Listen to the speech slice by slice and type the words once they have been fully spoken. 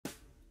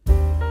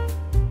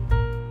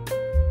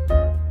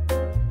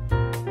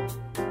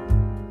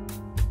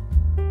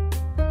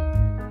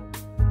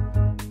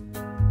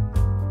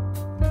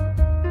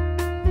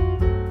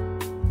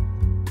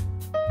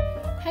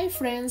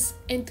friends,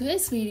 in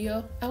today's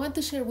video I want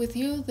to share with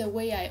you the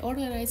way I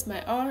organize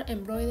my art,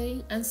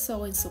 embroidery and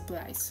sewing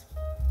supplies.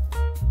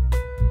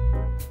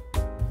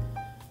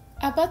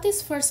 I bought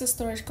this first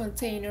storage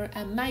container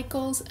at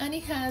Michael's and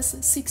it has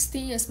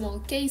 16 small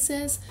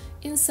cases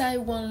inside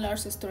one large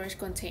storage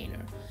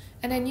container.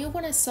 And I knew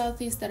when I saw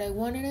this that I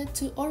wanted it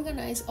to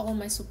organize all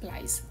my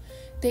supplies.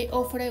 They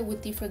offer it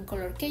with different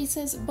color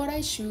cases, but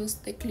I chose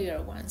the clear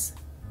ones.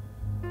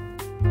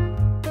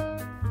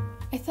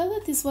 I thought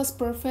that this was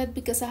perfect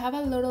because I have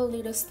a lot of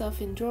little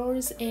stuff in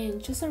drawers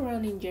and just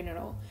around in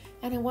general,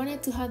 and I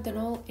wanted to have them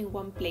all in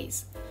one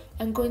place.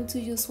 I'm going to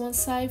use one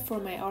side for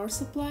my art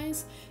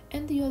supplies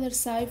and the other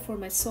side for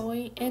my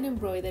sewing and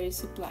embroidery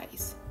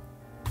supplies.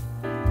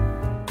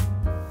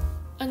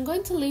 I'm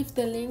going to leave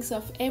the links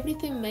of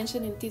everything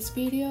mentioned in this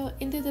video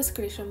in the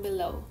description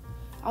below.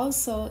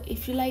 Also,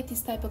 if you like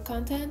this type of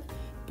content,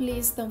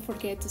 please don't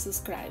forget to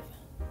subscribe.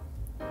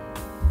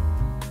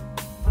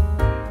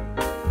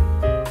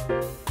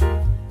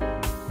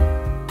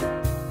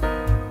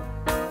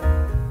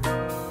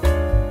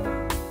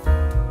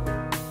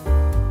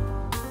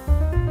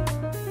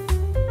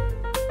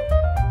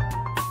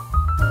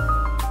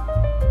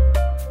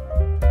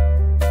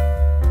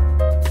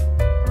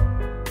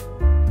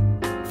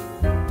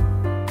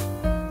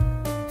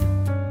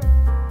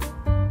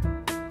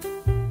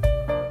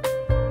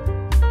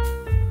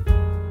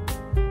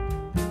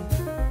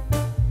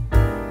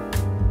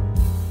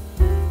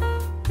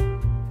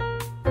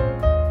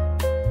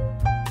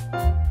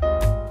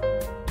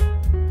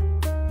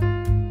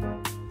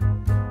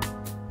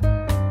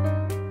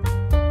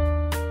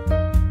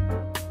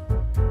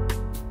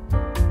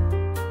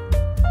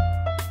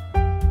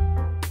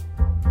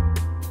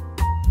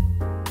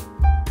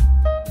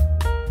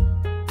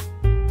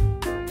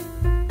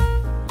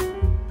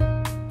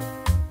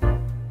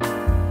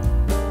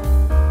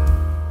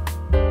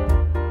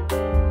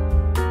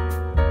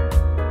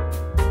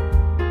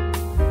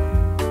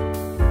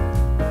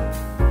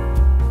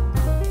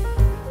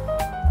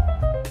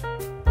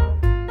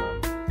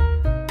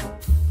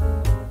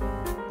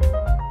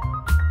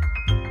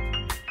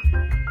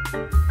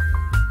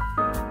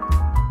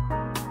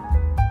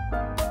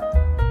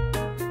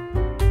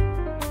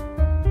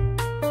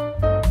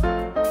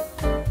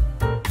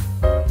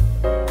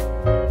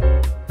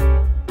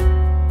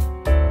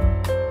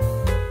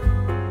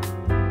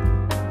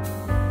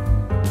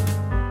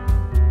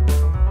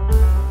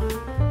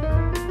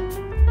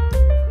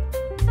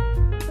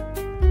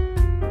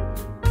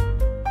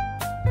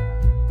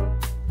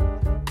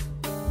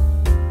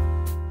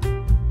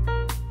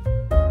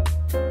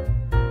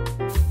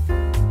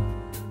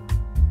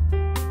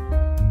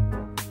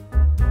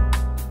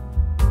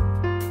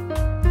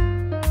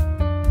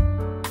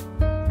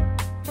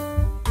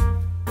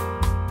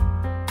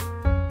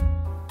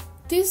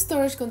 This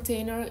storage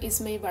container is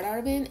made by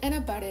ArtBin and I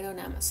bought it on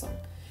Amazon,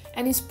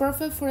 and it's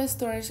perfect for a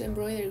storage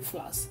embroidery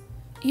floss.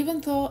 Even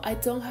though I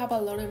don't have a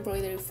lot of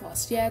embroidery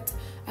floss yet,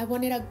 I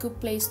wanted a good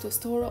place to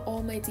store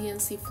all my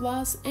DMC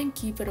floss and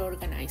keep it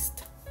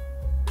organized.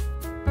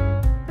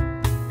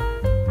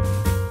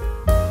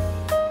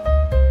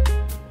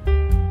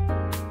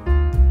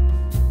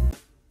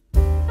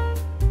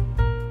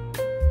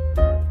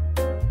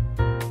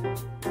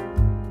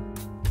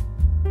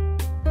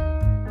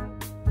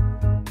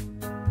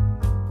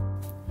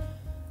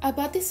 I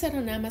bought this set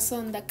on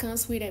Amazon that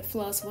comes with a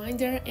floss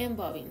winder and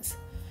bobbins.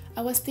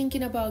 I was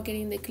thinking about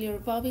getting the clear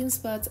bobbins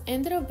but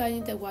ended up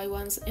buying the white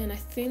ones, and I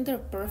think they're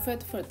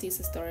perfect for this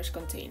storage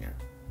container.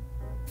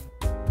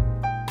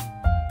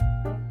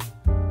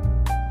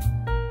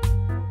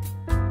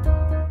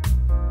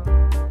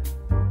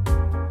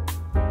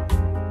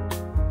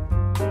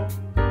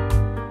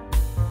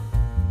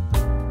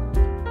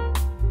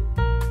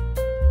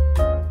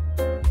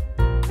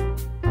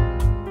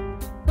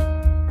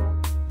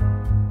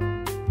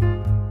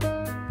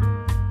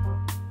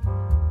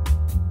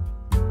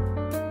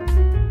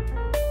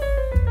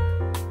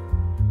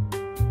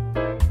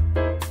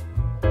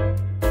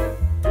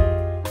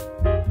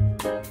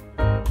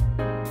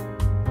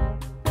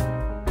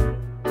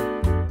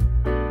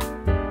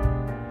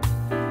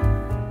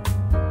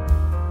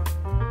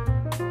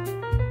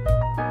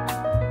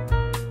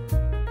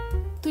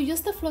 To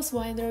use the floss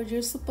winder,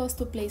 you're supposed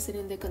to place it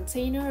in the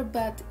container,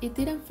 but it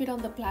didn't fit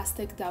on the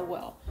plastic that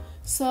well.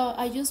 So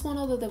I used one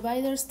of the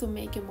dividers to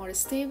make it more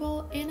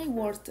stable, and it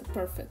worked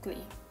perfectly.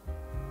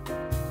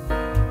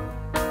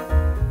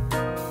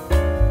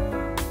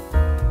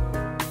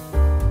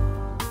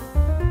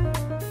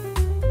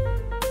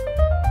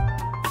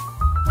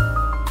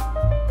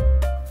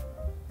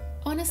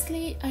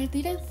 Honestly, I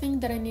didn't think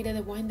that I needed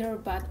a winder,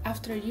 but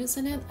after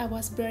using it, I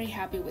was very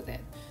happy with it.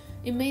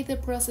 It made the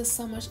process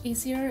so much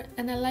easier,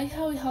 and I like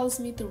how it helps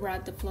me to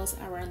wrap the floss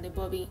around the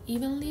bobbin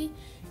evenly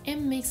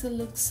and makes it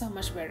look so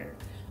much better.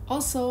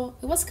 Also,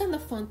 it was kind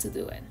of fun to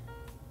do it.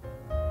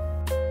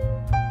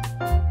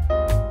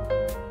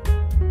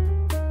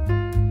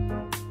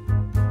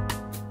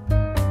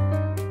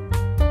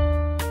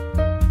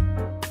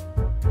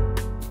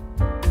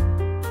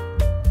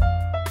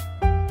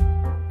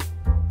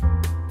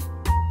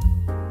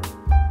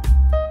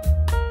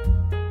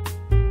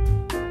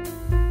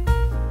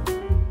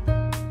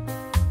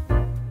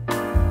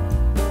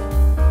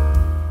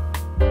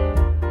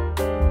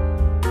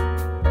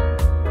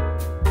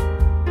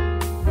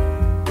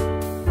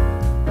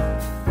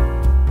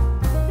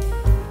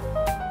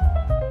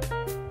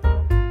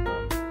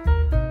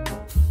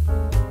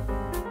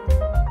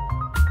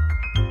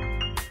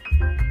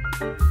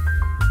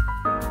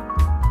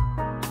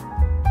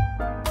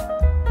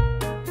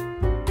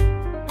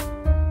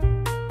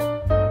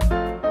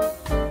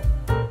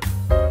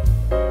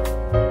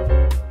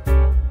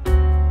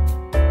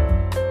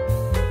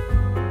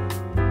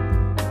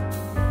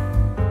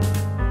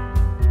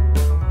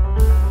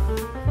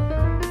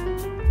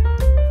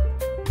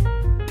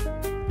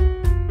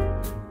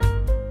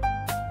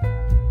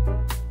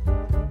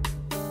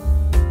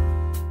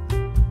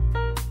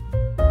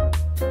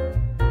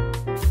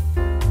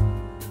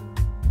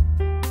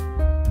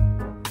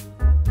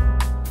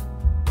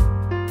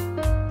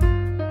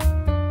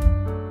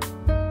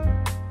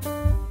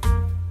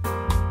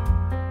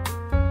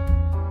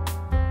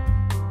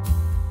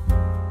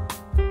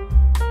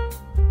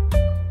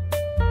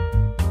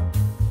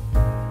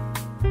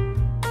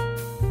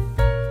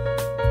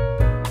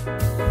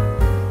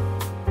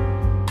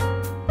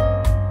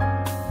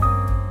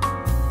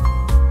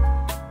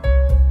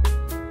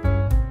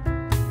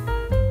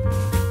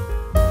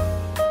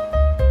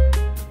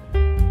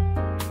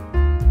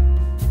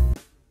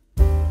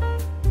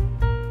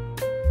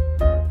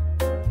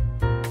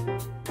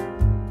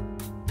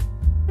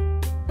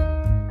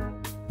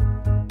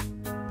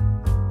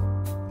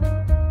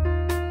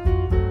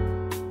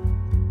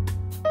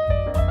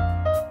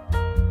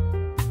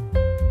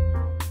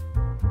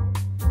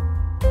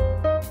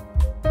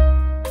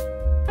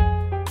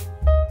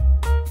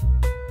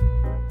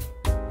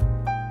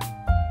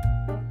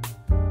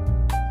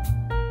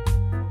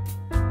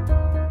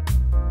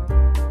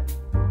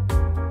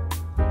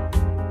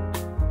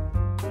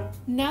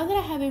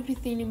 have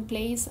everything in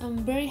place. I'm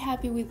very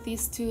happy with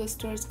these two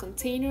storage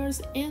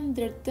containers, and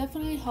they're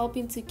definitely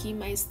helping to keep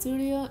my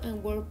studio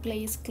and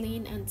workplace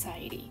clean and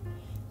tidy.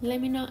 Let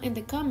me know in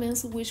the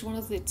comments which one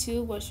of the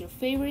two was your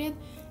favorite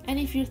and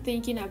if you're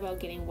thinking about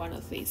getting one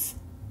of these.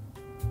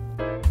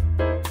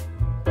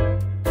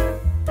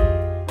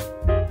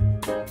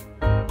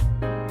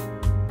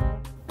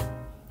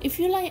 If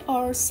you like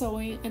art,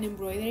 sewing, and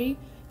embroidery,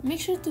 make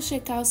sure to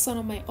check out some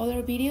of my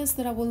other videos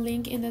that I will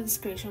link in the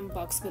description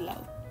box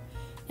below.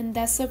 And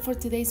that's it for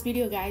today's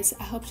video, guys.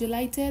 I hope you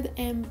liked it,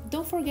 and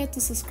don't forget to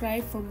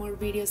subscribe for more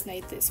videos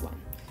like this one.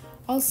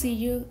 I'll see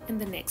you in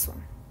the next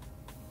one.